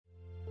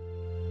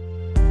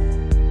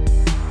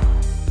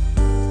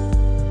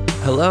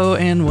Hello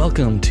and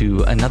welcome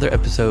to another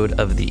episode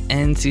of the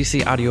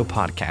NCC Audio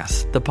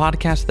Podcast, the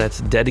podcast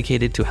that's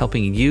dedicated to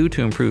helping you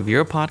to improve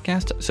your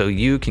podcast so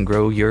you can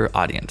grow your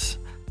audience.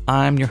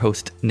 I'm your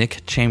host,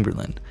 Nick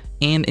Chamberlain,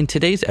 and in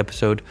today's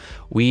episode,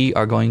 we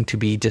are going to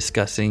be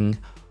discussing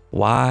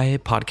why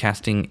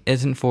podcasting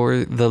isn't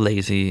for the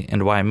lazy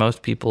and why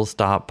most people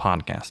stop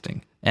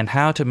podcasting, and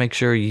how to make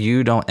sure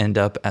you don't end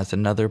up as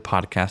another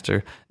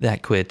podcaster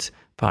that quits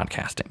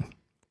podcasting.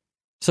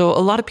 So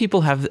a lot of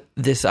people have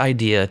this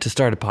idea to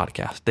start a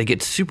podcast. They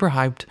get super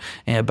hyped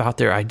about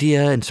their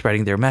idea and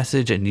spreading their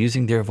message and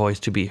using their voice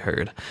to be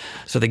heard.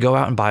 So they go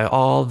out and buy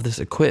all of this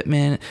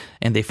equipment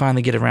and they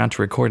finally get around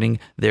to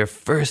recording their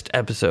first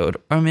episode,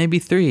 or maybe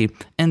 3.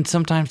 And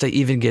sometimes they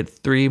even get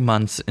 3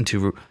 months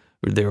into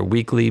their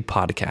weekly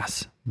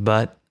podcasts,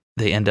 but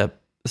they end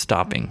up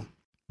stopping.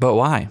 But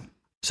why?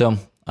 So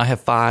I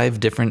have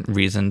 5 different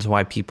reasons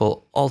why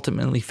people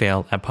ultimately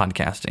fail at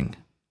podcasting.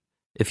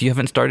 If you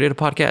haven't started a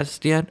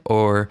podcast yet,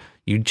 or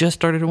you just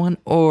started one,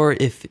 or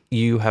if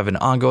you have an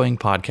ongoing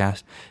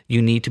podcast,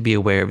 you need to be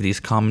aware of these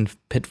common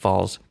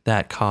pitfalls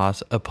that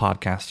cause a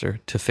podcaster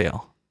to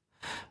fail.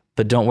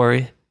 But don't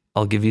worry,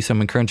 I'll give you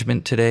some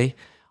encouragement today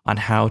on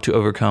how to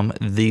overcome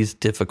these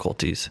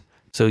difficulties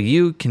so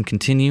you can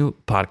continue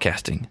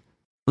podcasting.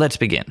 Let's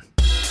begin.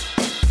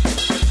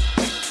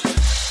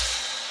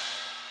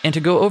 And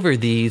to go over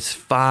these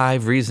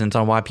 5 reasons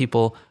on why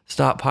people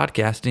stop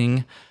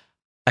podcasting,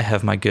 I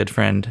have my good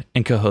friend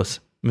and co-host,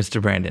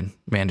 Mr. Brandon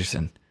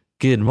Manderson.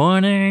 Good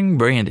morning,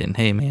 Brandon.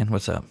 Hey, man,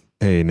 what's up?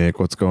 Hey, Nick,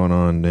 what's going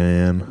on,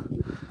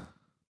 Dan?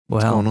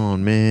 What's going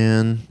on,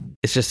 man?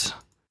 It's just,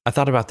 I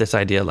thought about this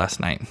idea last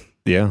night.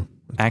 Yeah.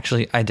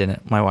 Actually, I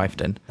didn't. My wife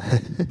did,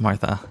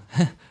 Martha.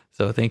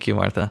 So thank you,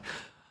 Martha.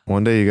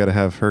 One day you got to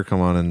have her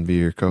come on and be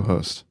your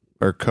co-host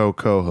or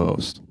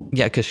co-host.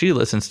 Yeah, because she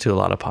listens to a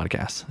lot of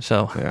podcasts.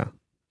 So yeah,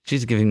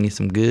 she's giving me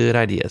some good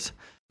ideas.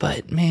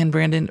 But man,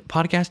 Brandon,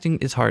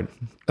 podcasting is hard.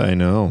 I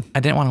know. I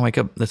didn't want to wake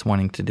up this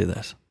morning to do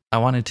this. I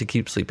wanted to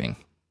keep sleeping.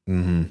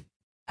 Mm-hmm.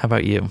 How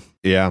about you?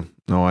 Yeah.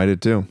 No, I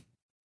did too.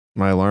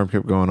 My alarm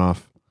kept going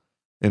off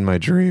in my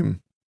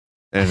dream.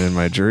 And in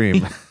my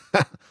dream,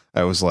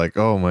 I was like,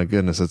 oh my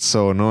goodness, it's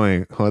so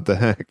annoying. What the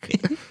heck?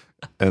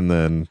 And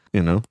then,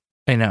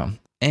 I know.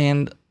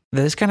 And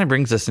this kind of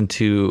brings us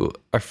into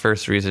our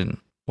first reason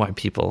why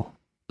people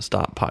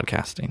stop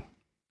podcasting.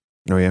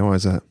 Oh yeah? Why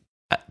is that?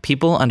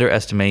 People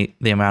underestimate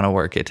the amount of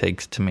work it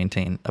takes to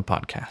maintain a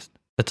podcast.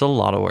 It's a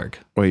lot of work.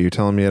 Wait, you're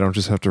telling me I don't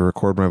just have to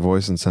record my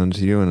voice and send it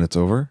to you and it's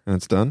over and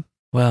it's done?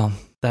 Well,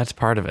 that's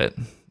part of it.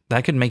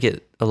 That could make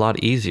it a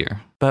lot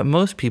easier. But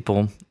most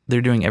people,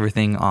 they're doing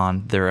everything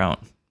on their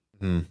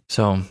own.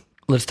 So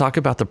let's talk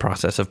about the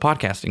process of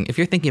podcasting. If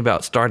you're thinking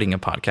about starting a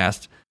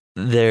podcast,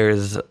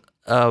 there's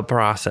a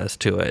process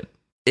to it.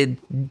 It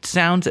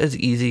sounds as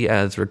easy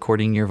as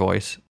recording your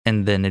voice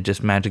and then it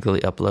just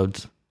magically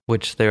uploads,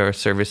 which there are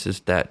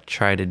services that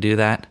try to do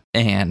that,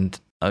 and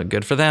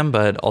good for them,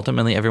 but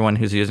ultimately everyone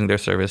who's using their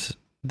service,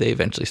 they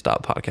eventually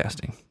stop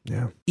podcasting.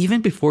 Yeah.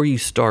 Even before you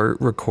start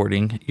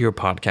recording your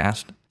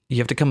podcast, you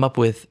have to come up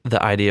with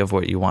the idea of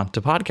what you want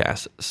to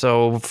podcast.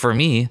 So for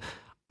me,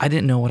 I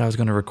didn't know what I was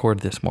going to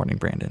record this morning,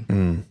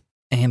 Brandon.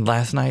 And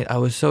last night I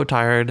was so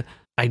tired,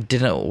 I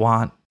didn't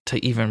want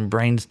to even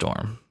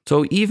brainstorm.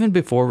 So even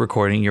before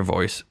recording your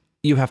voice,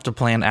 you have to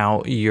plan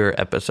out your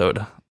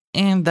episode.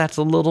 And that's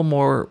a little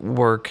more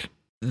work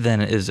than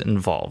is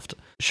involved.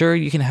 Sure,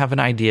 you can have an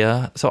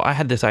idea. So I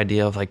had this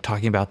idea of like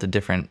talking about the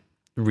different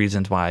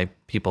reasons why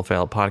people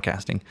fail at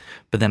podcasting.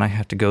 But then I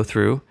have to go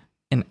through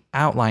and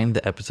outline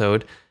the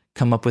episode,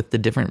 come up with the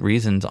different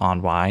reasons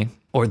on why,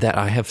 or that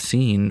I have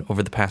seen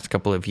over the past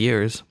couple of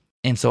years.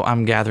 And so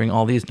I'm gathering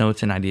all these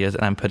notes and ideas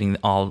and I'm putting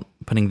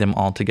them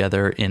all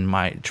together in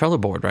my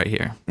Trello board right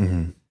here.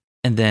 Mm-hmm.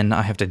 And then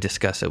I have to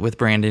discuss it with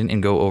Brandon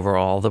and go over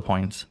all the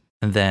points.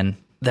 And then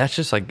that's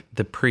just like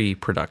the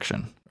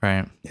pre-production,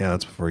 right? Yeah,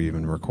 that's before you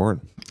even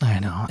record. I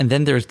know. And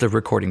then there's the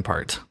recording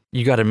part.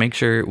 You got to make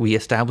sure we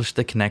establish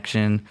the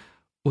connection,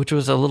 which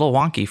was a little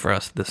wonky for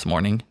us this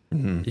morning.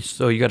 Mm-hmm.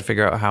 So you got to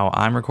figure out how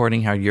I'm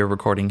recording, how you're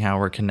recording, how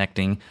we're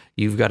connecting.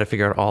 You've got to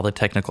figure out all the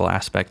technical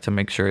aspects to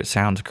make sure it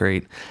sounds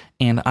great.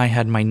 And I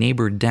had my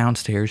neighbor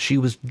downstairs. She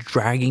was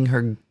dragging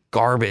her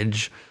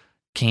garbage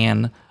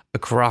can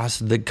across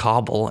the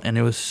cobble and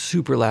it was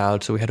super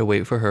loud, so we had to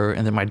wait for her.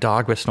 And then my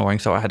dog was snoring,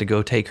 so I had to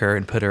go take her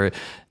and put her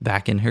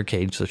back in her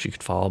cage so she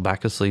could fall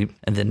back asleep.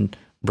 And then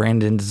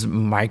Brandon's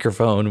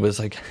microphone was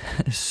like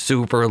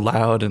super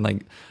loud and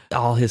like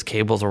all his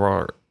cables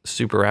were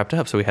super wrapped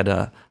up, so we had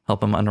to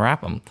help him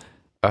unwrap them.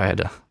 I had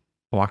to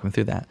walk him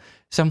through that.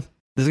 So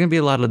there's gonna be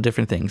a lot of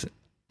different things,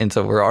 and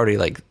so we're already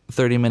like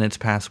 30 minutes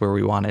past where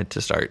we wanted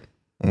to start.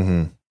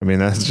 Mm-hmm. I mean,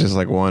 that's just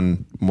like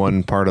one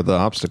part of the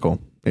obstacle.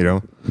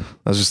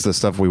 That's just the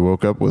stuff we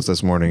woke up with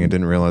this morning and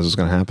didn't realize was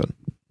going to happen.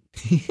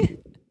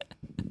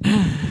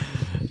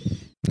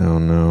 Oh,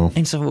 no.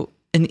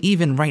 And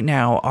even right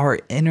now, our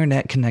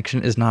internet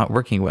connection is not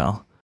working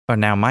well. Or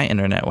now my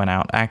internet went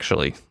out,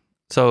 actually.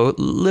 So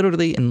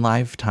literally in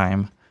live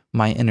time,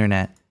 my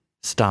internet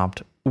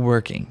stopped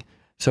working.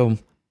 So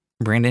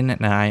Brandon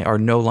and I are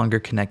no longer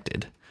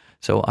connected.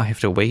 So I have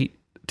to wait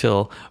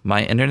till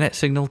my internet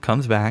signal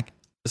comes back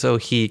so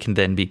he can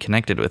then be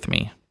connected with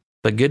me.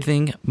 But good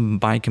thing,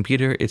 my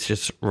computer is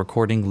just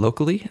recording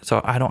locally,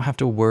 so I don't have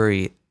to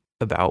worry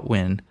about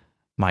when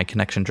my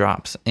connection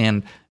drops.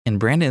 And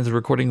Brandon is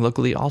recording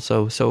locally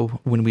also, so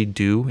when we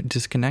do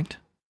disconnect,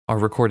 our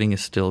recording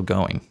is still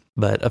going.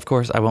 But of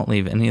course, I won't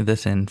leave any of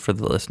this in for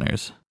the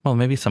listeners. Well,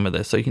 maybe some of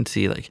this, so you can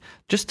see like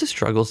just the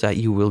struggles that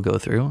you will go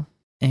through,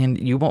 and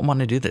you won't want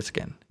to do this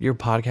again. You're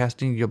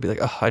podcasting, you'll be like,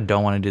 oh, I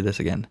don't want to do this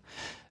again.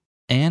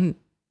 And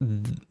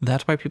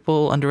that's why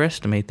people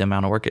underestimate the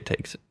amount of work it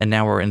takes. And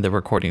now we're in the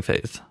recording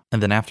phase.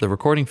 And then after the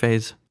recording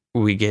phase,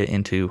 we get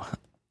into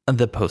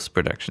the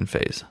post-production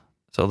phase.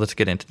 So let's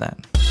get into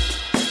that.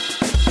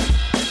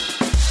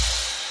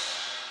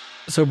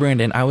 So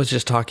Brandon, I was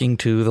just talking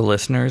to the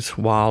listeners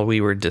while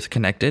we were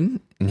disconnected.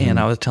 And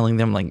I was telling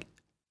them, like,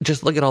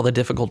 just look at all the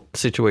difficult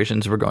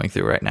situations we're going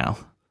through right now.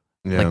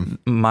 Yeah. Like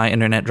my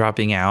internet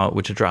dropping out,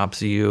 which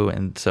drops you.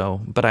 And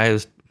so, but I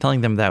was telling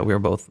them that we were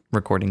both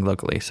recording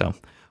locally. So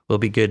we'll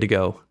be good to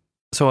go.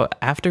 So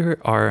after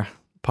our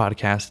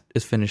podcast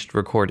is finished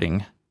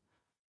recording,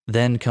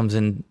 then comes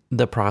in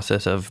the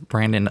process of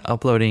Brandon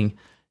uploading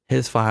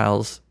his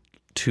files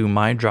to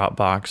my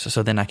Dropbox.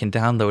 So then I can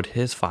download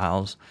his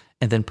files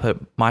and then put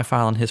my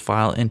file and his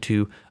file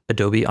into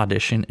Adobe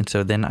Audition. And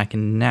so then I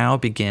can now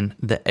begin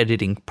the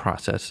editing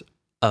process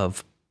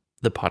of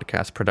the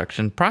podcast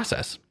production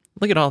process.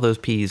 Look at all those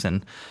P's,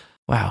 and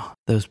wow,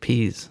 those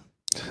P's.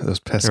 Those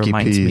pesky It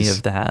reminds peas. me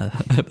of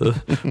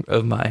that,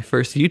 of my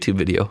first YouTube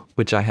video,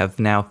 which I have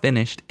now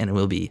finished and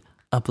will be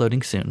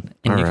uploading soon.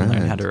 And you can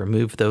learn how to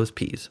remove those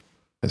P's.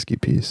 Pesky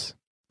peas.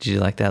 Did you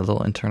like that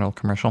little internal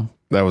commercial?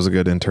 That was a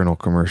good internal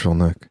commercial,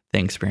 Nick.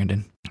 Thanks,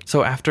 Brandon.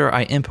 So after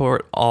I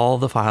import all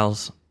the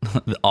files,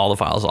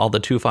 all the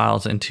 2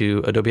 files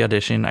into Adobe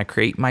Audition, I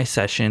create my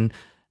session,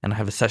 and I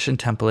have a session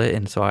template.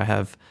 And so I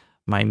have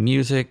my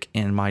music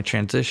and my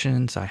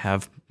transitions. I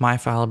have my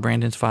file,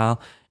 Brandon's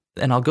file.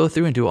 And I'll go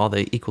through and do all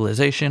the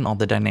equalization, all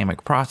the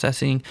dynamic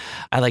processing.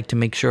 I like to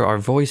make sure our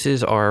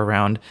voices are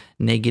around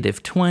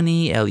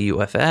 -20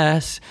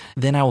 LUFS.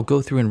 Then I will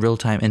go through in real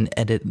time and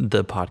edit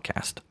the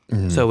podcast.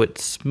 So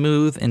it's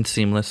smooth and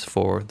seamless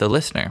for the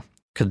listener,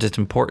 because it's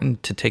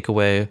important to take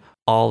away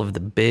all of the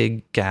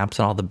big gaps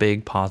and all the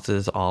big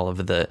pauses, all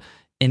of the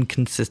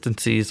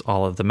inconsistencies,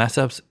 all of the mess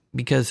ups,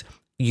 because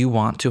you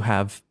want to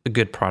have a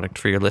good product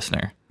for your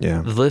listener.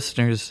 Yeah. The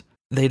listeners,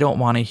 they don't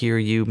want to hear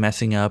you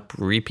messing up,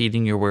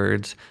 repeating your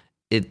words.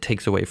 It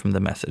takes away from the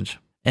message.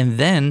 And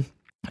then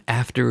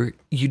after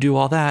you do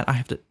all that,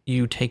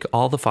 you take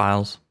all the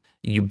files,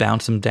 you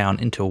bounce them down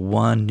into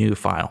one new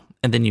file,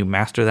 and then you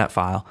master that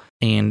file.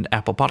 And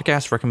Apple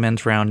Podcasts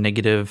recommends around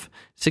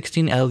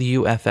 -16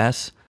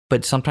 LUFS,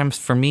 but sometimes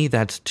for me,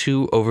 that's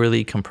too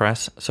overly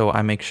compressed. So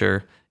I make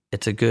sure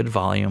it's a good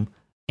volume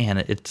and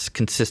it's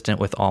consistent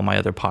with all my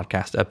other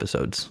podcast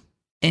episodes.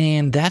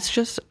 And that's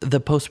just the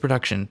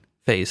post-production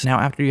phase. Now,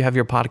 after you have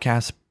your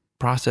podcast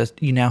processed,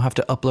 you now have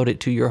to upload it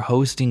to your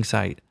hosting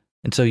site.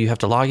 And so you have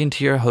to log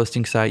into your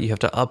hosting site, you have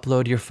to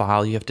upload your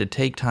file, you have to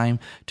take time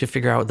to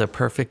figure out the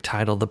perfect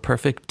title, the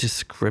perfect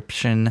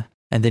description,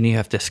 and then you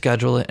have to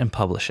schedule it and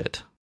publish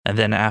it. And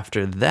then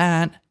after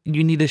that,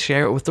 you need to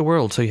share it with the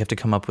world. So you have to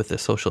come up with a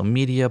social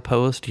media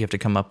post, you have to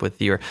come up with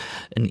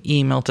an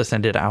email to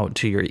send it out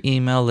to your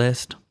email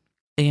list.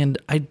 And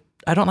I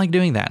don't like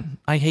doing that.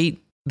 I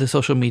hate the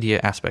social media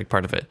aspect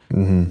part of it.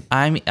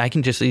 I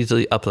can just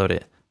easily upload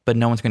it, but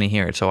no one's going to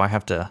hear it. So I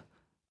have to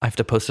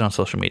post it on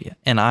social media.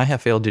 And I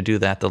have failed to do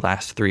that the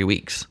last 3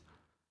 weeks.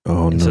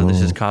 Oh, and no. So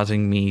this is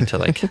causing me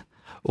to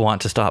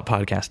want to stop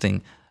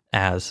podcasting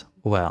as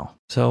well.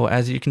 So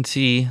as you can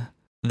see,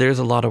 there's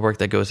a lot of work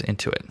that goes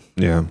into it.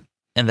 Yeah.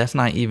 And that's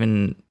not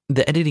even,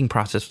 the editing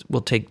process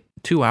will take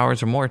 2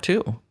 hours or more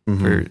too.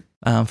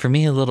 For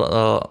me, a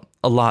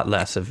lot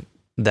less of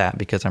that,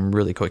 because I'm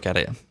really quick at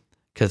it,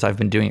 because I've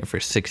been doing it for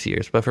 6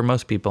 years. But for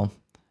most people,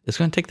 it's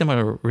going to take them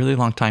a really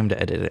long time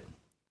to edit it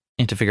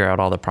and to figure out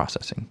all the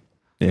processing.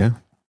 Yeah.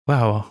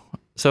 Wow.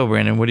 So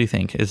Brandon, what do you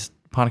think? Is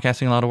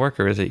podcasting a lot of work,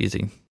 or is it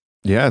easy?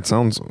 Yeah, it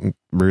sounds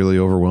really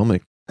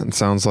overwhelming. It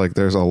sounds like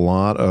there's a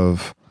lot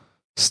of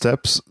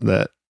steps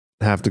that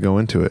have to go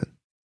into it.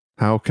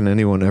 How can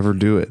anyone ever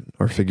do it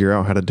or figure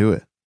out how to do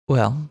it?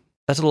 Well,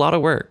 that's a lot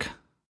of work,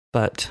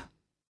 but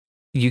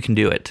you can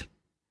do it.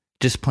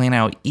 Just plan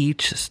out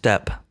each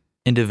step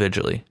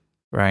individually,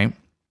 right?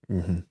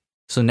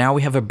 So now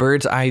we have a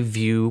bird's eye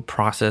view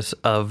process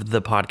of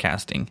the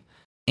podcasting,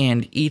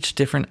 and each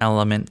different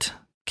element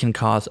can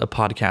cause a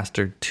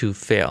podcaster to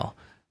fail.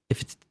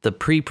 If it's the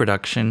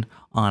pre-production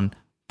on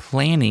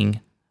planning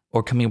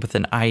or coming up with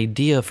an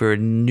idea for a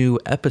new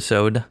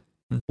episode,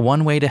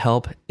 one way to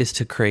help is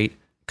to create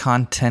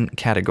content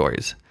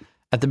categories.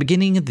 At the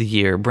beginning of the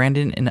year,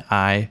 Brandon and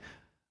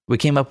we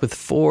came up with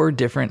 4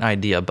 different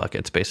idea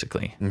buckets,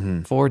 basically,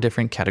 4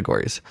 different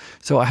categories.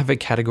 So I have a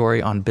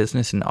category on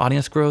business and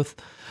audience growth,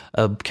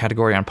 a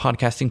category on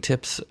podcasting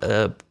tips,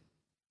 a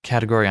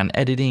category on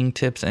editing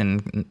tips,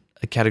 and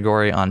a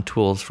category on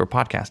tools for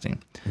podcasting.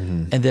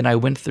 And then I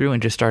went through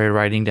and just started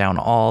writing down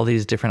all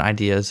these different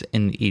ideas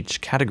in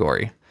each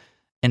category.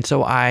 And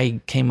so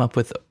I came up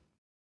with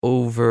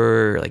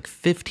over like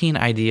 15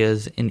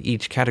 ideas in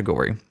each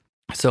category.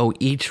 So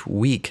each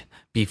week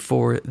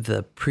before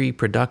the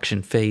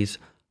pre-production phase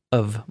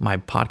of my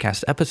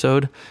podcast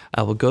episode,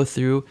 I will go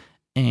through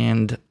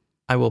and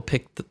I will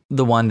pick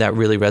the one that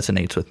really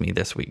resonates with me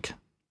this week.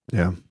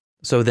 Yeah.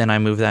 So then I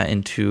move that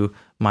into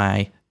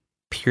my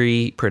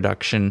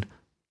pre-production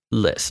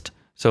list.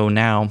 So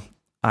now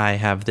I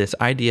have this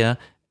idea,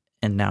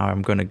 and now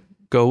I'm going to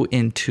go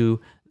into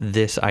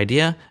this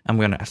idea. I'm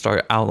going to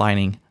start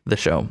outlining the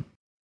show.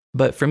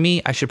 But for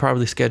me, I should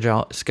probably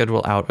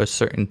schedule out a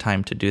certain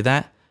time to do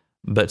that.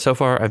 But so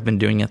far, I've been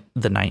doing it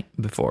the night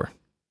before.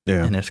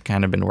 Yeah. And it's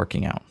kind of been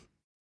working out.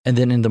 And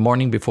then in the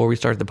morning before we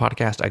start the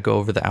podcast, I go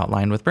over the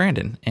outline with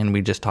Brandon, and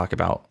we just talk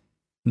about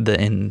the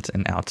ins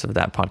and outs of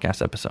that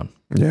podcast episode.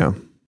 Yeah.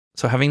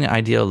 So having an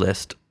idea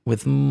list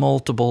with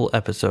multiple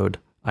episode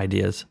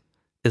ideas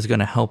is going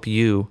to help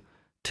you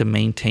to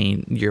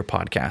maintain your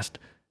podcast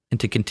and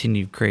to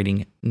continue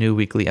creating new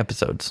weekly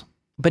episodes.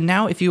 But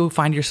now if you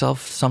find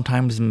yourself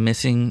sometimes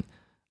missing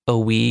a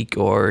week,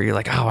 or you're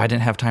like, oh, I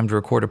didn't have time to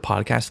record a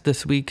podcast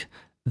this week,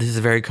 this is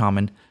very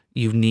common.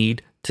 You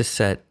need to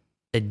set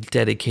a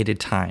dedicated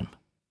time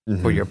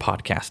for your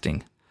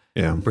podcasting.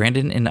 Yeah.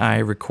 Brandon and I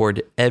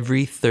record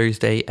every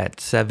Thursday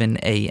at 7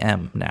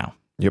 a.m. now.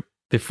 Yep.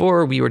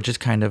 Before we were just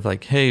kind of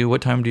like, hey,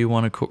 what time do you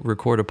want to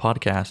record a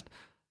podcast?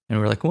 And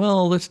we're like,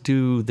 well, let's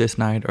do this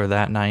night or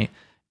that night.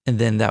 And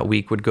then that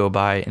week would go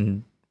by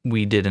and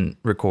we didn't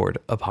record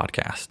a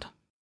podcast.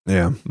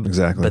 Yeah,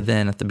 exactly. But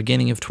then at the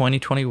beginning of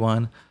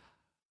 2021,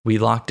 we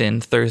locked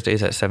in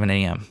Thursdays at 7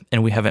 a.m.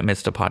 and we haven't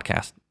missed a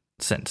podcast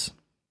since.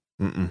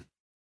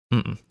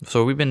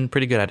 So we've been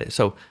pretty good at it.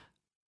 So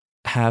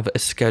have a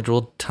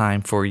scheduled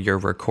time for your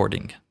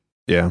recording.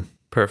 Yeah.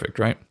 Perfect,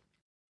 right?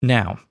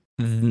 Now,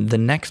 the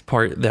next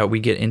part that we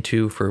get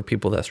into for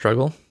people that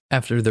struggle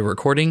after the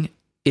recording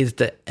is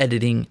the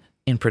editing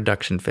and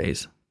production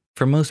phase.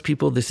 For most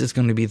people, this is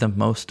going to be the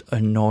most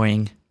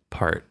annoying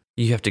part.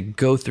 You have to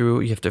go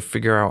through, you have to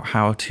figure out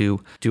how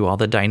to do all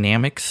the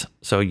dynamics.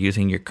 So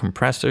using your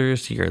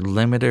compressors, your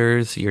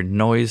limiters, your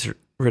noise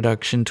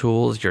reduction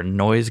tools, your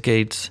noise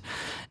gates,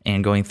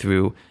 and going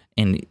through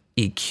and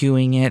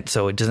EQing it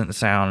so it doesn't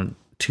sound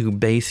too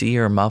bassy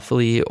or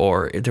muffly,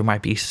 or there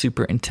might be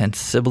super intense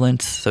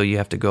sibilance. So you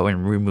have to go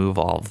and remove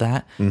all of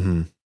that.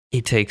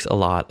 It takes a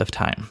lot of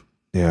time.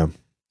 Yeah.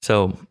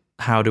 So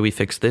how do we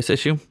fix this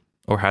issue?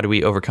 Or how do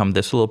we overcome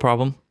this little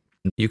problem?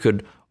 You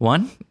could,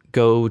 one,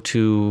 go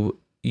to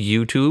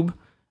YouTube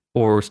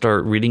or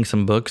start reading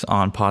some books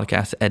on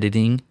podcast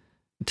editing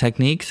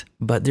techniques,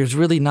 but there's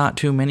really not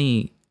too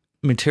many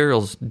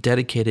materials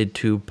dedicated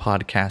to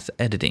podcast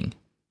editing.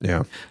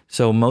 Yeah.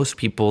 So most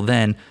people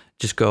then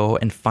just go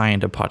and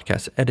find a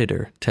podcast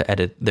editor to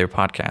edit their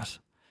podcast.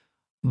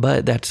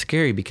 But that's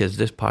scary because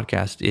this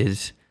podcast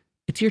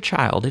it's your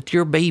child, it's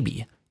your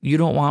baby. You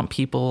don't want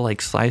people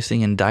like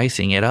slicing and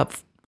dicing it up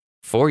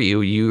for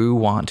you. You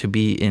want to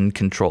be in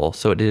control.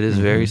 So it is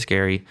very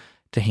scary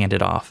to hand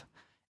it off.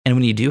 And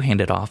when you do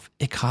hand it off,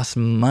 it costs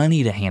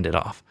money to hand it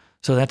off.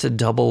 So that's a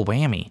double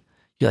whammy.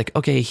 You're like,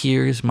 okay,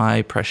 here's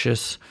my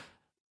precious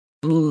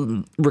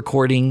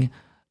recording,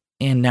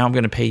 and now I'm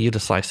going to pay you to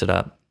slice it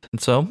up.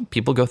 And so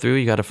people go through,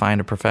 you got to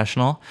find a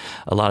professional.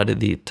 A lot of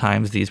the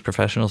times these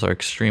professionals are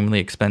extremely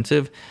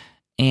expensive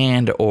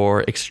and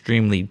or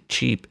extremely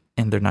cheap,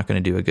 and they're not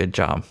going to do a good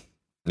job.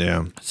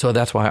 Yeah. So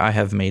that's why I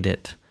have made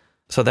it.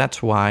 So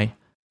that's why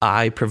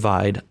I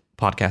provide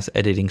podcast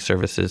editing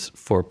services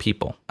for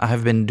people. I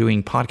have been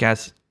doing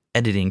podcast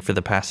editing for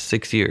the past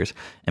 6 years.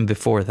 And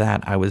before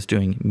that, I was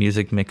doing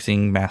music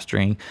mixing,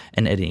 mastering,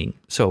 and editing.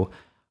 So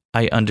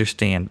I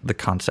understand the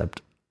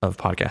concept of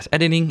podcast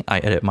editing. I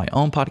edit my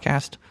own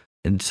podcast.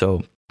 And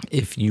so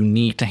if you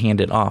need to hand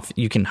it off,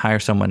 you can hire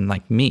someone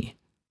like me.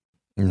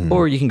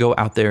 Or you can go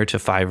out there to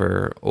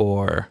Fiverr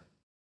or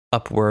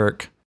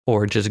Upwork,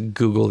 or just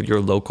Google your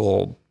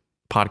local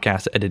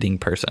podcast editing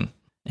person.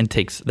 And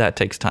that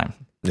takes time.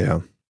 Yeah.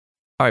 All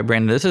right,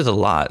 Brandon, this is a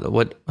lot.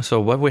 What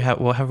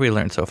have we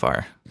learned so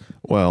far?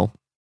 Well,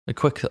 A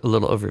quick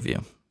little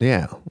overview.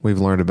 Yeah. We've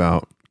learned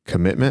about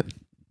commitment.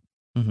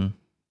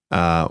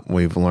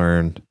 We've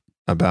learned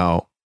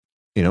about,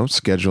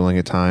 scheduling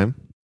a time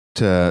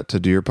to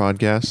do your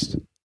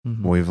podcast.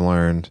 We've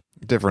learned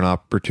different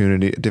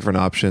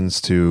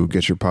options to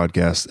get your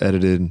podcast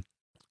edited.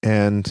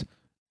 And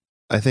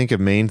I think a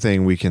main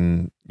thing we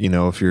can,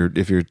 if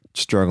you're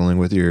struggling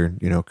with your,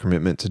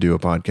 commitment to do a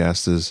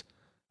podcast is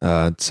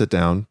sit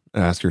down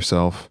and ask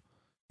yourself,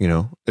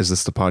 is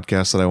this the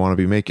podcast that I want to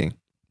be making?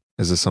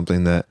 Is this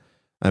something that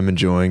I'm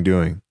enjoying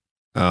doing?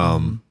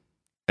 And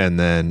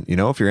then,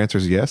 if your answer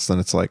is yes, then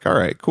it's like, all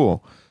right,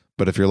 cool.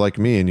 But if you're like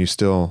me and you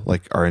still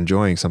are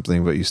enjoying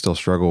something, but you still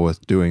struggle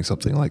with doing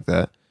something like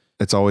that,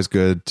 it's always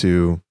good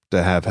to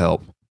have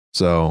help.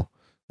 So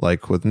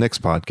like with Nick's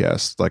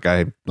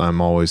podcast,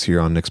 I'm always here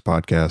on Nick's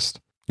podcast,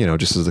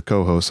 just as the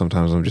co-host.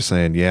 Sometimes I'm just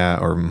saying, yeah,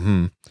 or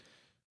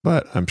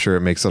but I'm sure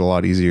it makes it a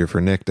lot easier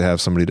for Nick to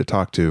have somebody to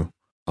talk to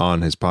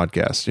on his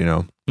podcast,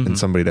 and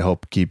somebody to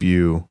help keep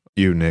you,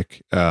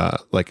 Nick,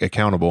 like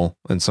accountable,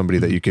 and somebody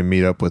that you can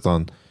meet up with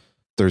on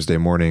Thursday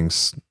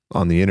mornings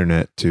on the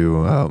internet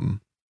to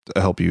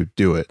help you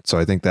do it. So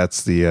I think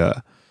that's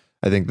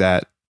I think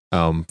that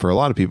for a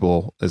lot of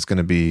people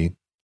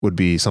would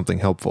be something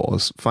helpful,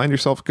 is find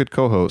yourself a good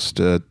co-host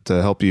to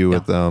help you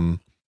with your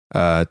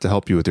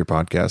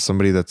podcast.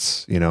 Somebody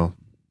that's,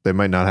 they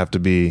might not have to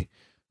be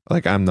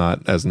like, I'm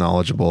not as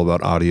knowledgeable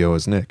about audio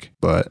as Nick,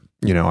 but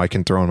I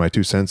can throw in my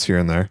 2 cents here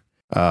and there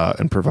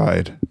and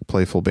provide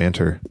playful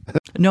banter.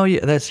 No,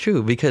 yeah, that's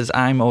true, because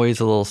I'm always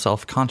a little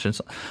self-conscious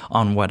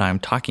on what I'm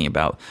talking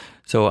about.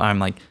 So I'm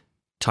like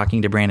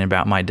talking to Brandon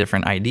about my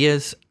different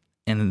ideas,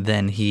 and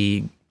then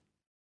he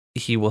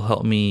will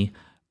help me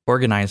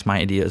organize my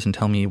ideas and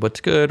tell me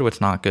what's good, what's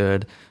not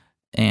good.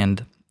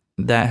 And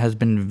that has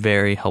been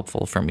very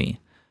helpful for me,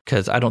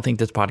 because I don't think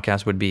this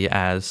podcast would be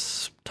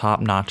as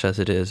top notch as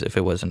it is if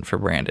it wasn't for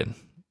Brandon.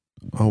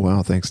 Oh,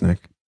 wow. Thanks, Nick.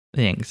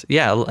 Thanks.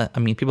 Yeah. I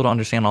mean, people don't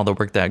understand all the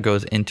work that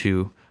goes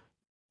into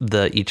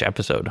each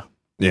episode.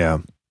 Yeah.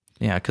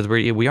 Yeah. Because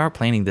we are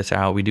planning this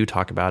out. We do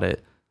talk about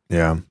it.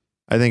 Yeah.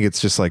 I think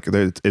it's just like,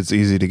 it's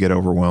easy to get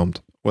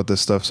overwhelmed with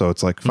this stuff. So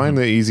it's like, find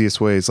the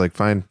easiest ways, like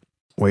find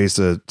ways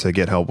to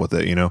get help with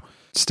it.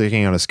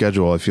 Sticking on a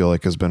schedule, I feel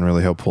like, has been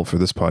really helpful for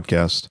this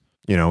podcast.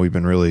 We've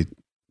been really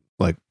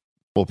like,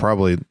 we'll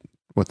probably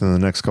within the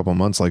next couple of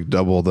months, like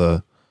double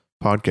the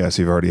podcasts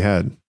you've already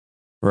had,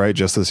 right?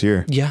 Just this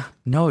year. Yeah,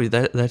 no,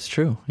 that's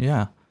true.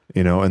 Yeah.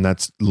 And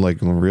that's like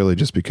really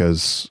just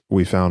because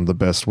we found the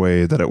best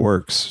way that it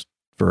works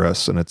for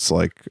us. And it's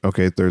like,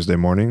 okay, Thursday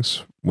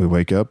mornings, we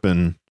wake up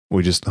and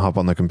we just hop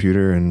on the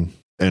computer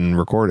and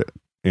record it,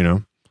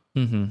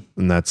 and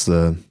that's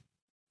the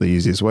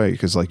easiest way.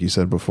 Because like you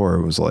said before,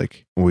 it was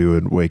like we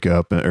would wake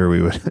up, or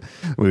we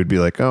would be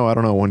like, oh, I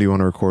don't know, when do you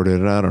want to record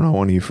it? I don't know,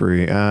 when are you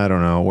free? I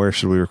don't know, where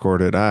should we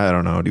record it? I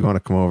don't know, do you want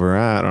to come over?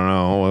 I don't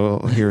know,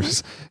 well,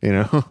 here's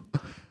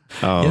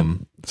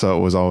So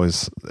it was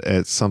always,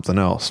 it's something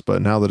else.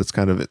 But now that it's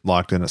kind of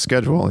locked in a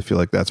schedule, I feel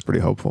like that's pretty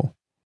hopeful.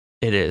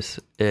 It is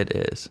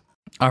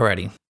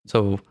alrighty.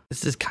 So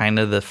this is kind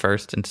of the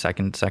first and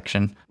second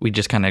section. We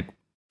just kind of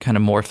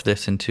morph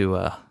this into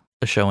a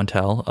show and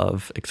tell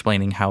of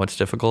explaining how it's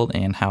difficult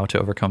and how to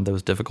overcome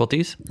those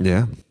difficulties.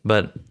 Yeah.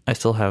 But I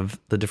still have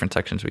the different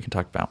sections we can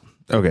talk about.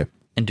 Okay.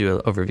 And do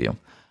an overview.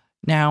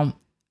 Now,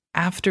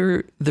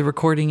 after the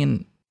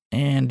recording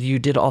and you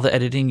did all the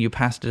editing, you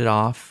passed it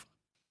off,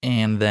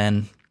 and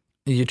then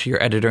you to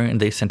your editor and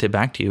they sent it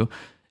back to you,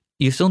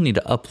 you still need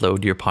to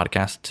upload your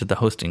podcast to the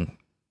hosting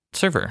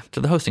server, to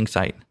the hosting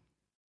site.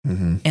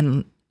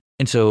 Mm-hmm.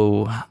 And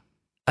so,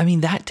 I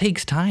mean, that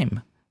takes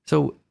time.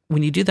 So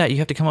when you do that, you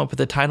have to come up with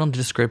a title and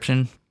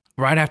description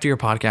right after your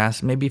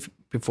podcast. Maybe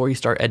before you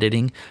start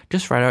editing,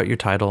 just write out your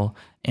title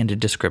and a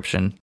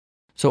description.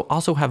 So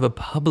also have a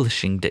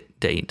publishing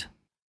date,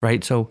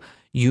 right? So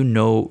you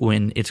know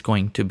when it's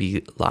going to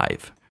be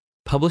live.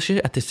 Publish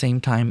it at the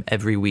same time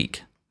every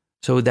week.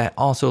 So that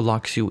also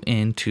locks you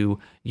into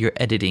your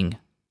editing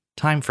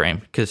time frame,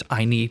 because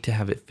I need to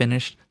have it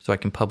finished so I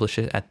can publish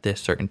it at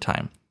this certain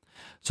time.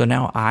 So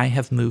now I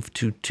have moved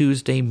to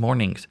Tuesday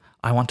mornings.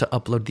 I want to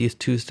upload these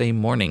Tuesday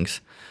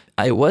mornings.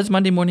 It was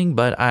Monday morning,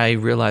 but I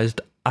realized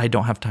I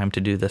don't have time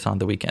to do this on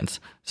the weekends.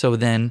 So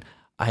then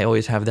I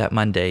always have that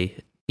Monday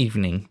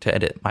evening to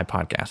edit my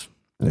podcast.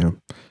 Yeah.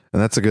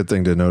 And that's a good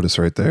thing to notice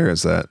right there,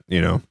 is that,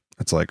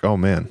 it's like, oh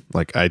man,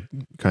 like I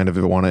kind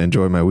of want to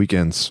enjoy my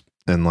weekends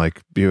and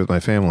like be with my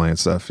family and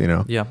stuff,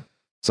 Yeah.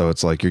 So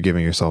it's like you're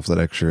giving yourself that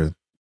extra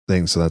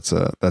thing. So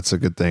that's a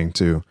good thing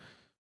too,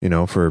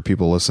 for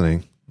people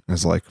listening,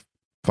 is like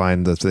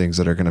find the things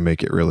that are going to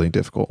make it really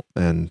difficult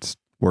and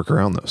work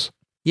around those.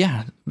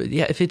 Yeah. But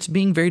yeah, if it's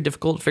being very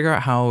difficult, figure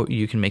out how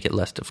you can make it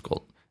less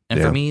difficult.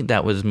 And for me,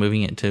 that was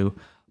moving it to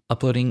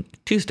uploading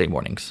Tuesday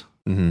mornings.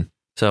 Mm-hmm.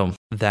 So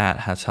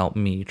that has helped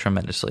me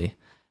tremendously.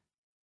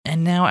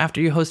 And now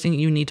after you're hosting,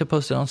 you need to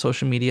post it on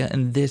social media.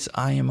 And this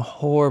I am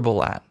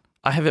horrible at.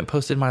 I haven't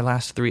posted my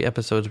last 3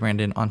 episodes,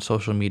 Brandon, on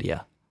social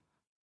media.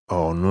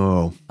 Oh,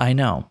 no. I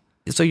know.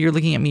 So you're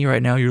looking at me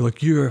right now. You're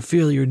like, you're a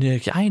failure,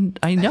 Nick. I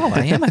know.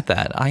 I am at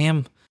that. I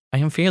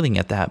am failing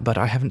at that, but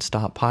I haven't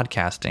stopped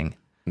podcasting.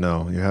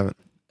 No, you haven't.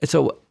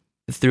 So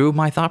through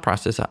my thought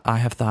process, I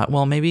have thought,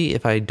 well, maybe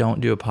if I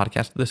don't do a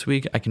podcast this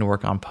week, I can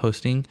work on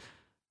posting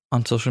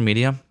on social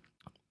media.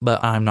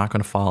 But I'm not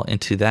going to fall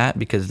into that,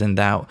 because then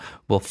that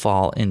will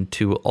fall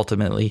into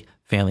ultimately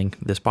failing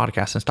this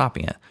podcast and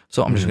stopping it.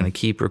 So I'm just going to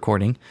keep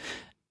recording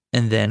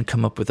and then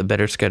come up with a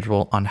better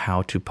schedule on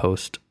how to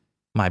post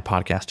my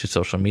podcast to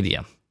social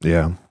media.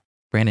 Yeah.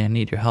 Brandon, I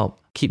need your help.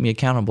 Keep me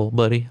accountable,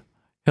 buddy.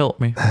 Help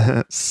me.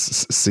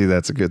 See,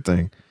 that's a good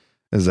thing,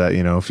 is that,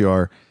 if you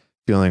are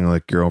feeling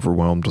like you're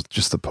overwhelmed with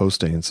just the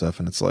posting and stuff,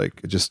 and it's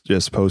like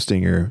just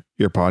posting your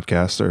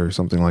podcast or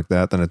something like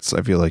that, then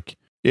I feel like,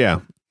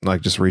 yeah,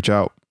 like just reach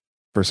out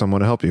for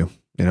someone to help you,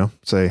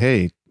 say,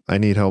 hey, I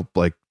need help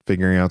like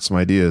figuring out some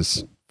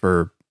ideas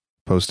for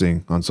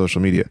posting on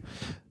social media.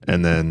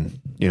 And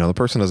then, the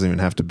person doesn't even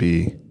have to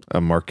be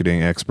a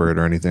marketing expert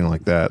or anything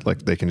like that.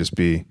 Like they can just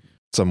be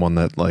someone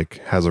that like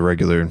has a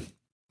regular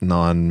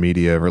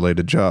non-media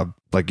related job.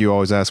 Like you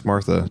always ask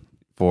Martha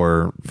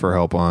for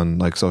help on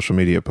like social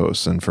media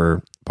posts and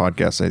for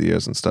podcast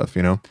ideas and stuff,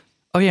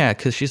 Oh yeah,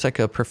 because she's like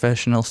a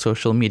professional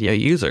social media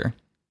user.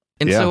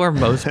 And so are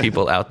most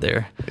people out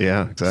there.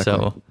 Yeah, exactly.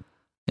 So,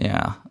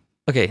 yeah.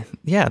 Okay.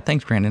 Yeah,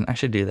 thanks, Brandon. I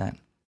should do that.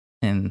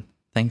 And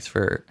thanks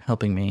for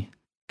helping me,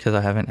 because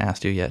I haven't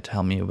asked you yet to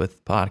help me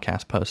with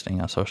podcast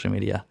posting on social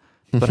media.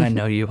 But I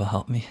know you will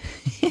help me.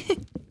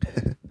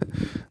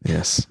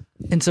 Yes.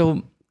 And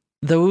so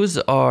those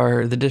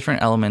are the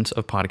different elements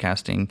of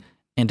podcasting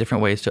and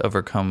different ways to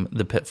overcome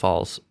the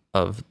pitfalls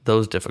of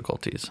those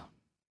difficulties.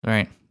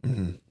 Right?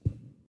 Mm-hmm.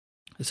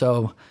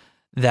 So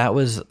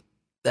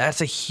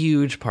that's a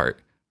huge part,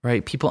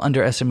 right? People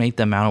underestimate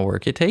the amount of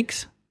work it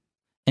takes,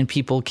 and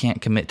people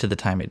can't commit to the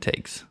time it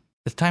takes.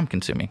 It's time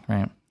consuming,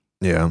 right?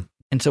 Yeah.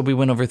 And so we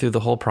went over through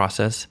the whole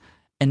process.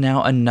 And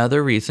now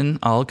another reason,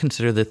 I'll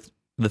consider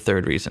the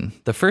third reason.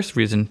 The first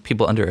reason,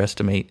 people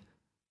underestimate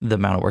the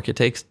amount of work it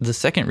takes. The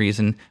second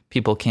reason,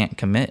 people can't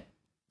commit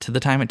to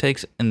the time it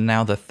takes. And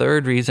now the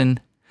third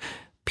reason,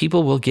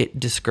 people will get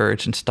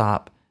discouraged and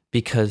stop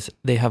because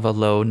they have a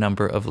low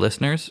number of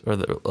listeners or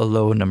a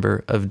low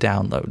number of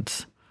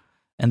downloads.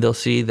 And they'll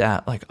see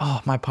that like,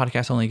 oh, my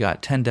podcast only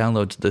got 10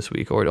 downloads this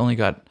week, or it only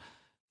got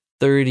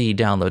 30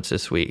 downloads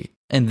this week.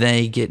 And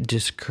they get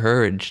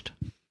discouraged,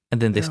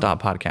 and then they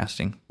stop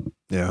podcasting.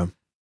 Yeah.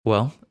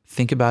 Well,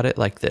 think about it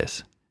like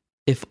this.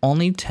 If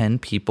only 10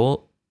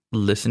 people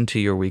listen to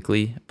your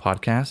weekly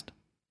podcast,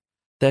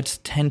 that's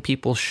 10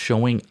 people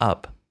showing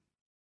up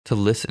to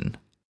listen.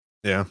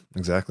 Yeah,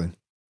 exactly.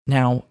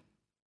 Now,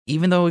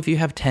 even though if you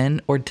have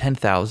 10 or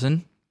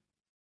 10,000,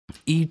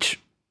 each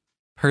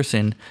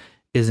person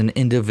is an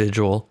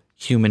individual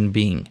human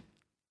being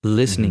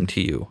listening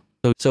to you.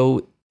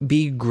 So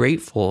be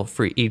grateful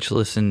for each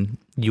listen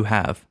you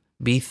have.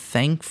 Be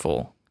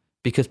thankful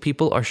because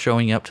people are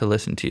showing up to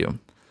listen to you.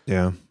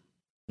 Yeah.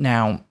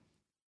 Now,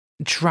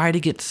 try to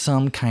get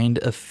some kind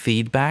of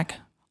feedback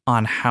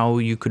on how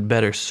you could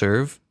better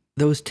serve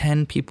those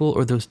 10 people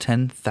or those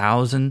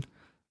 10,000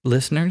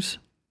 listeners.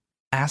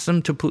 Ask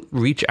them to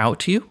reach out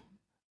to you,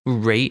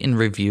 rate and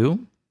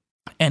review.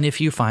 And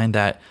if you find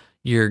that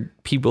your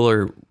people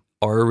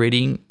are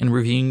rating and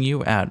reviewing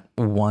you at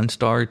 1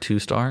 star, 2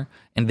 star,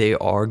 and they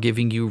are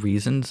giving you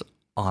reasons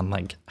on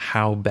like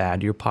how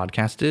bad your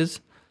podcast is,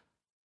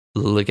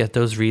 look at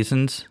those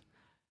reasons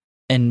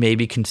and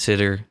maybe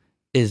consider,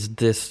 is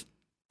this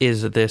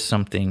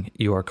something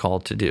you are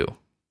called to do?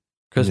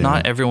 Because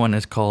not everyone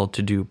is called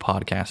to do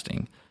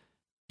podcasting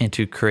and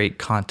to create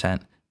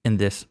content in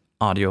this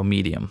audio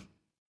medium.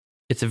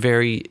 It's a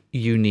very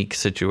unique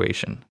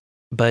situation.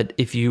 But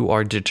if you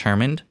are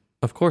determined,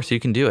 of course you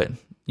can do it.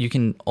 You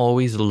can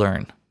always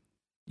learn.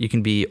 You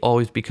can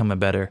always become a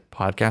better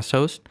podcast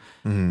host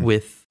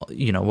with,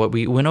 what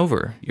we went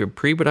over, your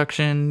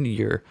pre-production,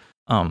 your,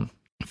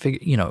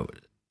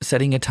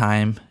 setting a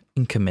time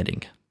and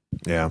committing.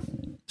 Yeah.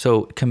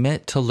 So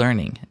commit to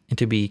learning and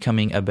to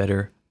becoming a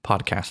better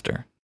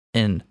podcaster.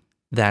 And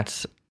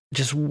that's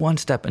just one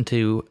step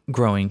into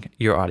growing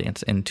your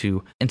audience. And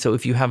so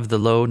if you have the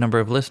low number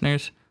of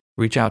listeners,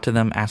 reach out to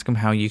them, ask them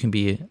how you can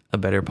be a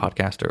better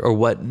podcaster or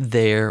what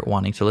they're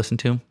wanting to listen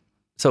to.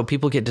 So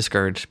people get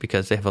discouraged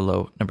because they have a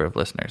low number of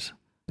listeners.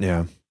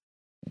 Yeah.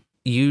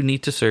 You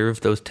need to serve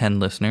those 10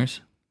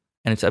 listeners,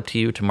 and it's up to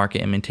you to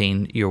market and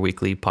maintain your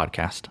weekly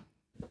podcast.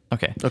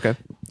 Okay.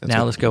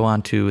 Now let's go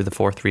on to the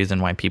fourth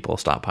reason why people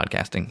stop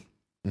podcasting.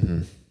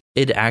 Mm-hmm.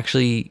 It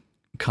actually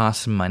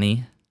costs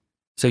money,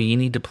 so you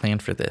need to plan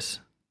for this.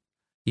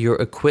 Your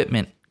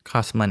equipment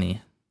costs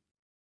money,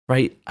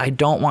 right? I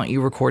don't want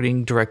you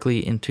recording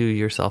directly into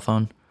your cell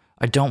phone.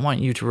 I don't want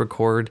you to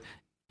record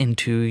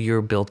into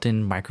your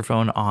built-in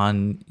microphone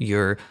on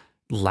your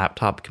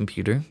laptop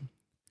computer.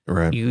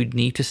 Right. You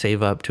need to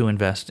save up to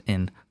invest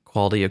in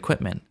quality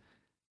equipment.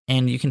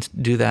 And you can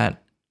do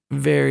that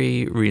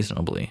very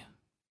reasonably,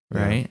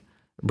 right? Yeah.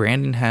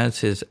 Brandon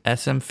has his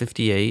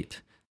SM58,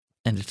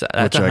 and it's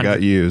which I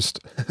got used.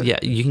 Yeah,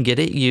 you can get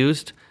it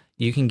used.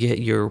 You can get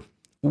your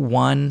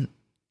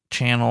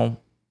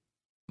 1-channel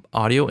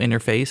audio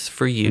interface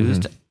for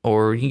used,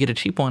 or you can get a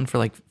cheap one for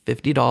like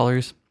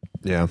 $50.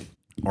 Yeah.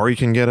 Or you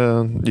can get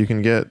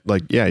anything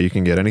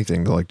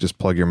to like just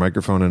plug your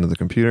microphone into the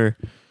computer.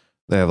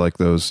 They have like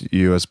those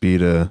USB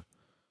to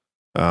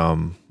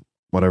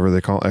whatever they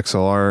call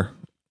XLR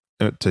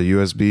to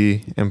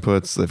USB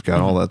inputs. They've got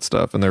all that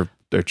stuff, and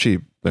they're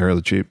cheap. They're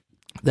really cheap.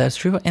 That's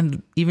true.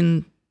 And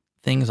even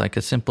things like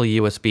a simple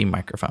USB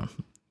microphone.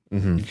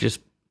 You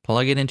just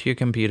plug it into your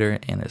computer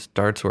and it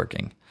starts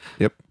working.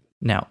 Yep.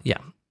 Now, yeah,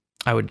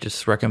 I would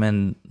just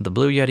recommend the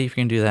Blue Yeti if you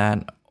can do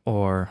that,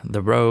 or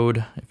the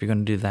Rode if you're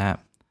going to do that.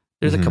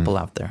 There's a couple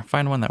out there.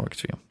 Find one that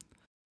works for you.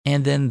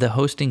 And then the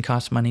hosting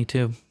costs money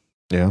too.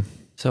 Yeah.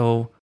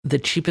 So the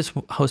cheapest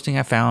hosting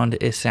I found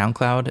is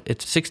SoundCloud.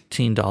 It's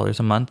 $16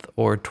 a month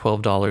or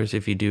 $12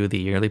 if you do the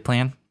yearly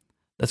plan.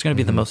 That's going to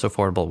be the most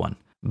affordable one.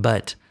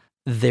 But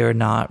they're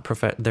not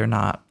they're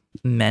not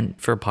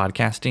meant for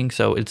podcasting,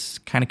 so it's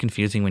kind of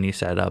confusing when you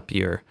set up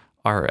your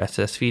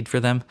RSS feed for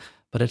them,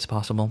 but it's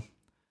possible.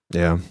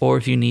 Yeah. Or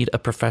if you need a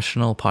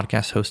professional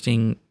podcast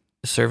hosting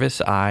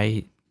service,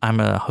 I'm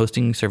a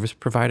hosting service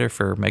provider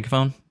for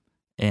Megaphone,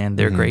 and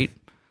they're great.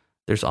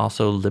 There's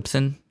also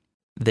Libsyn.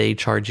 They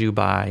charge you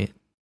by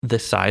the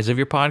size of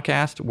your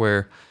podcast,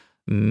 where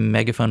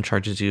Megaphone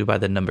charges you by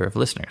the number of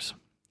listeners.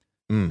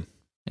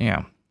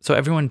 Yeah. So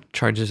everyone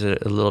charges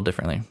it a little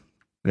differently.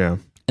 Yeah.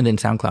 And then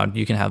SoundCloud,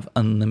 you can have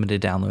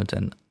unlimited downloads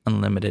and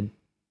unlimited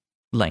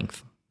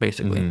length,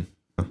 basically.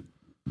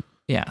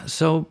 Yeah.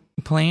 So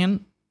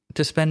plan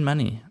to spend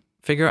money.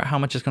 Figure out how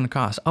much it's going to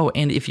cost. Oh,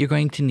 and if you're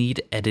going to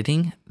need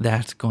editing,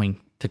 that's going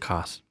to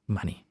cost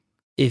money.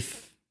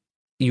 If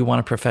you want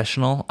a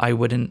professional, I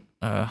wouldn't.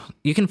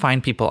 You can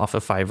find people off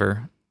of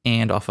Fiverr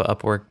and off of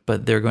Upwork,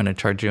 but they're going to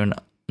charge you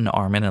an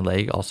arm and a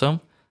leg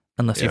also,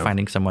 unless you're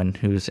finding someone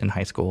who's in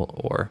high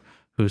school or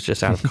who's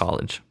just out of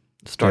college,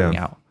 starting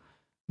out.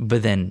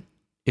 But then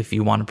if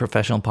you want a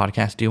professional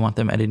podcast, do you want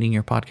them editing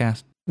your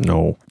podcast?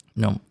 No.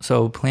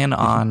 So plan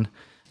on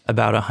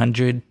about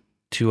 $100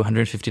 to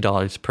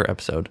 $150 per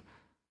episode.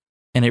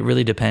 And it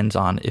really depends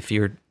on if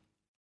you're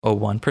a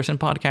one-person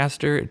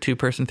podcaster, a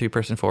two-person,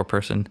 three-person,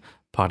 four-person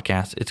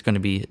podcast. It's going to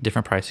be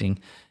different pricing.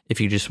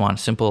 If you just want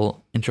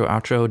simple intro,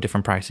 outro,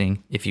 different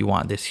pricing. If you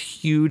want this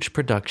huge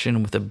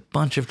production with a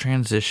bunch of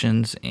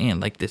transitions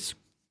and like this,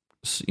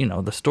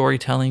 the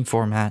storytelling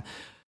format,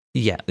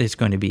 it's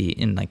going to be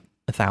in like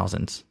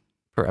thousands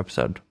per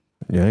episode.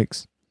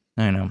 Yikes.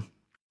 I know.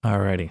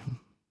 Alrighty.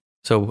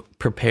 So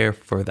prepare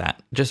for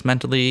that, just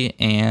mentally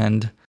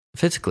and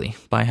physically,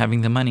 by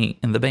having the money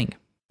in the bank.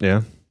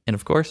 Yeah. And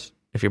of course,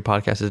 if your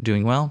podcast is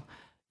doing well,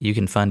 you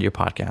can fund your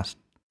podcast.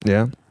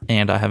 Yeah.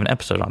 And I have an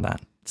episode on that.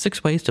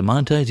 6 ways to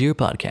monetize your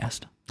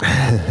podcast.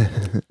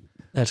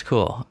 That's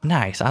cool.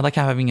 Nice. I like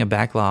having a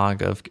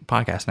backlog of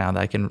podcasts now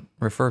that I can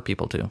refer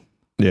people to.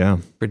 Yeah.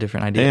 For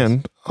different ideas.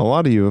 And a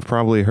lot of you have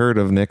probably heard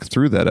of Nick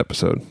through that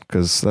episode,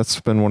 because that's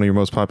been one of your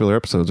most popular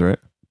episodes, right?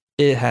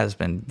 It has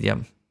been. Yep.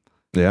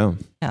 Yeah.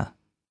 Yeah.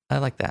 I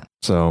like that.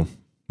 So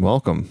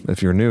welcome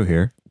if you're new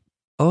here.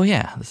 Oh,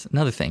 yeah. That's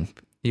another thing.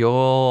 You're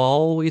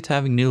always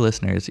having new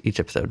listeners each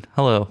episode.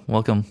 Hello.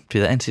 Welcome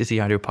to the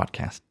NCC Audio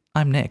Podcast.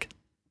 I'm Nick.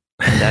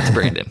 And that's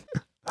Brandon.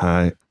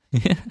 Hi.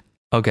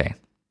 Okay.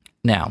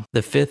 Now,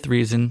 the fifth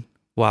reason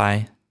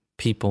why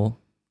people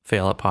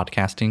fail at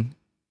podcasting,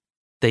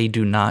 they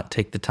do not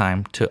take the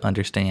time to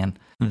understand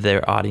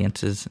their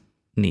audience's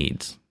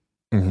needs.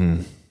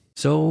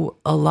 So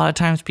a lot of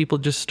times people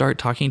just start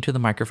talking to the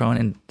microphone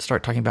and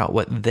start talking about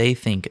what they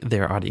think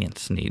their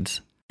audience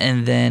needs.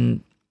 And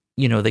then,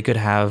 they could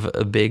have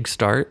a big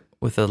start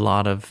with a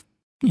lot of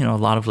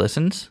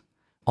listens.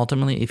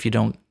 Ultimately, if you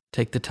don't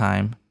take the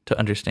time to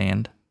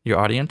understand your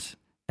audience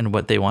and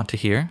what they want to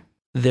hear,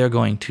 they're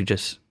going to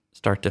just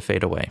start to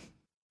fade away.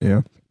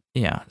 Yeah.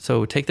 Yeah.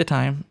 So take the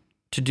time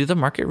to do the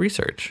market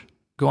research.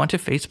 Go onto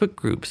Facebook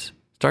groups.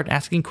 Start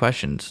asking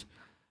questions.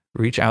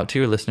 Reach out to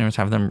your listeners.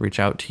 Have them reach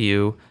out to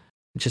you.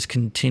 Just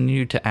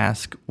continue to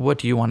ask, what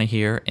do you want to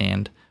hear?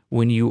 And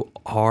when you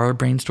are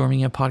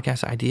brainstorming a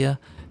podcast idea,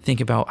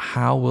 think about,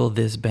 how will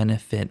this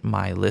benefit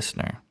my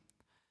listener?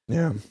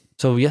 Yeah.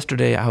 So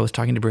yesterday I was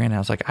talking to Brandon. I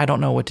was like, I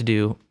don't know what to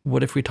do.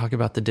 What if we talk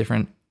about the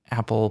different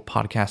Apple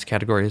podcast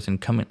categories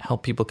and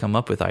help people come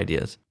up with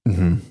ideas?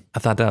 I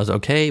thought that was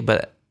okay.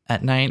 But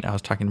at night I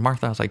was talking to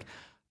Martha. I was like,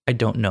 I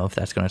don't know if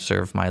that's going to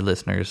serve my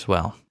listeners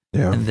well.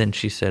 Yeah. And then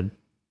she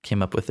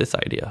came up with this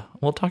idea.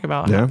 We'll talk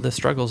about the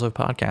struggles of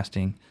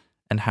podcasting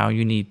and how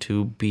you need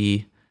to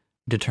be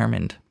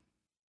determined.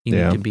 You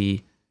need to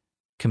be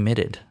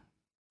committed.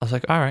 I was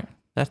like, all right,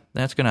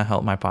 that's going to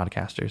help my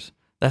podcasters.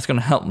 That's going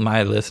to help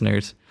my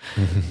listeners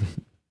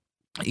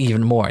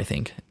even more, I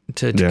think,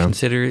 to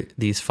consider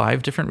these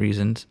 5 different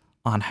reasons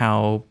on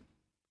how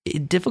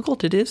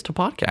difficult it is to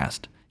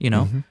podcast,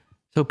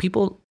 So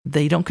people,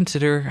 they don't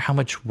consider how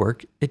much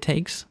work it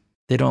takes.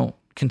 They don't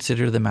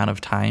consider the amount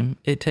of time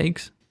it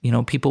takes.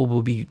 People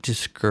will be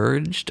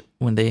discouraged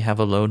when they have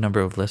a low number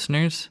of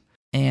listeners,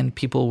 and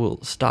people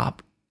will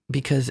stop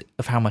because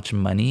of how much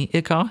money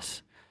it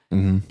costs.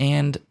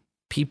 And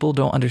people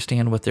don't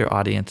understand what their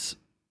audience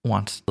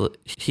wants to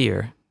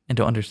hear, and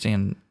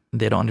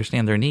they don't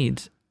understand their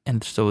needs.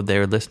 And so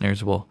their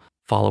listeners will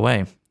fall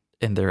away,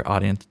 and their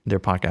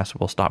podcast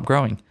will stop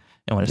growing.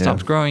 And when it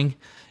stops growing,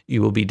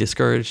 you will be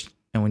discouraged.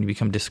 And when you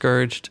become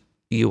discouraged,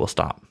 you will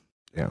stop.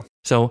 Yeah.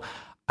 So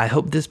I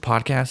hope this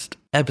podcast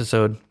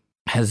episode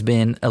has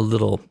been a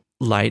little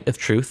light of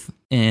truth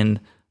on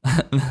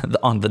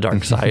the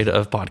dark side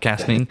of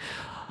podcasting.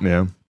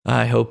 Yeah.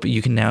 I hope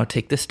you can now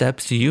take the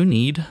steps you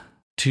need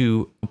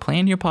to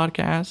plan your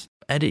podcast,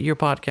 edit your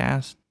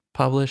podcast,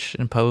 publish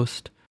and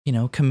post,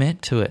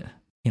 commit to it,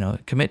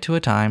 commit to a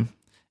time,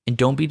 and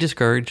don't be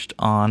discouraged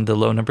on the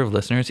low number of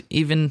listeners.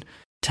 Even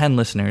 10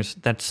 listeners,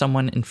 that's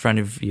someone in front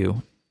of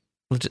you.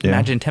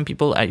 Imagine 10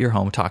 people at your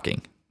home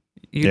talking.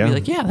 You'd be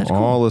like, that's cool.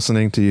 All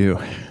listening to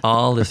you.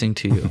 All listening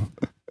to you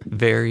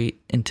very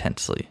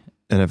intensely.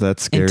 And if that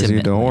scares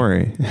you, don't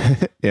worry.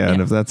 Yeah,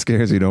 and if that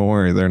scares you, don't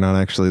worry. They're not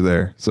actually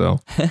there. So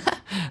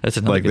that's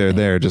like they're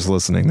there just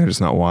listening. They're just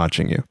not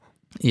watching you.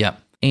 Yeah.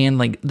 And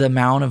like the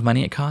amount of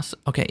money it costs,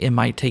 okay, it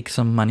might take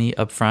some money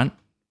up front,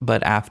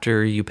 but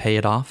after you pay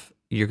it off,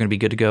 you're going to be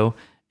good to go.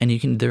 And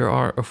there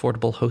are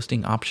affordable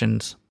hosting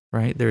options,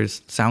 right?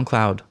 There's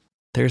SoundCloud.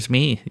 There's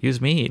me.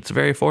 Use me. It's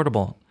very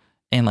affordable.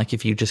 And like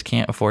if you just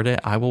can't afford it,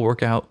 I will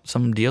work out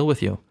some deal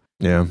with you.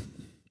 Yeah.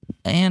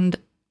 And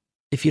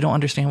if you don't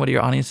understand what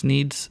your audience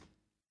needs,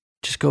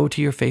 just go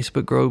to your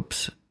Facebook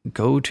groups,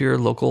 go to your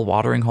local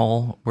watering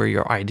hole where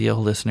your ideal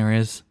listener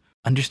is,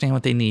 understand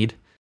what they need,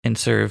 and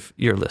serve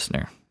your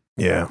listener.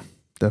 Yeah,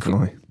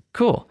 definitely.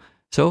 Cool.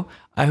 So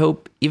I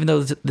hope, even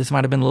though this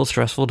might have been a little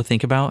stressful to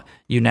think about,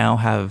 you now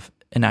have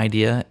an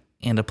idea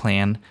and a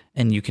plan,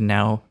 and you can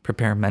now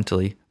prepare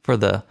mentally for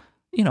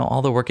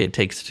all the work it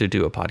takes to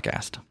do a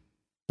podcast.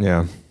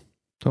 Yeah,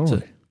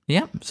 totally.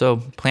 So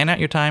plan out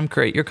your time,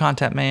 create your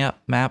content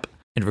map,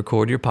 and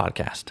record your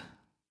podcast.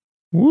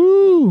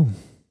 Woo,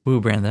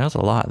 Brandon, that was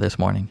a lot this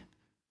morning.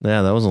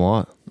 Yeah, that was a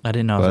lot. I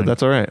didn't know. But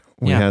that's all right.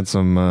 We had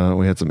some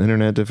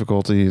internet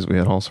difficulties. We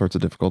had all sorts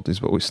of difficulties,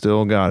 but we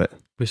still got it.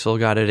 We still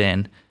got it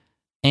in.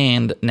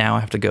 And now I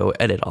have to go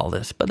edit all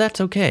this, but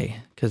that's okay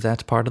because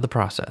that's part of the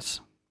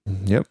process.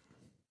 Yep.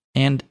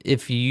 And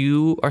if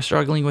you are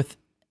struggling with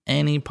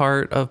any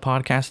part of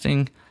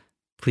podcasting,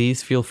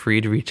 please feel free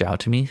to reach out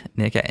to me,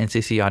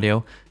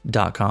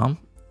 nick@nccaudio.com,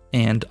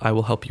 and I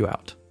will help you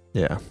out.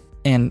 Yeah.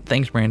 And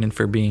thanks, Brandon,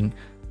 for being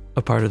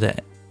a part of the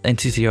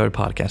NCC Audio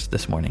podcast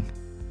this morning.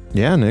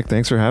 Yeah, Nick,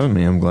 thanks for having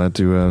me. I'm glad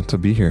to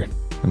be here.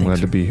 I'm glad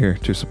to be here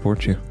to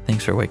support you.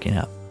 Thanks for waking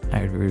up.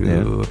 I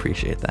really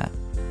appreciate that.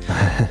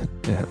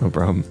 Yeah, no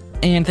problem.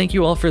 And thank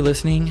you all for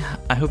listening.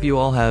 I hope you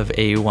all have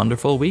a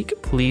wonderful week.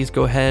 Please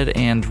go ahead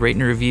and rate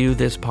and review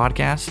this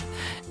podcast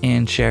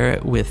and share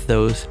it with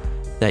those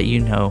that you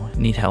know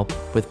need help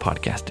with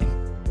podcasting.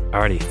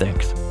 Alrighty,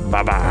 thanks.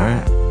 Bye-bye. All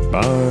right.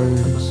 Bye.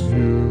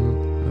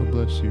 God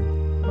bless you.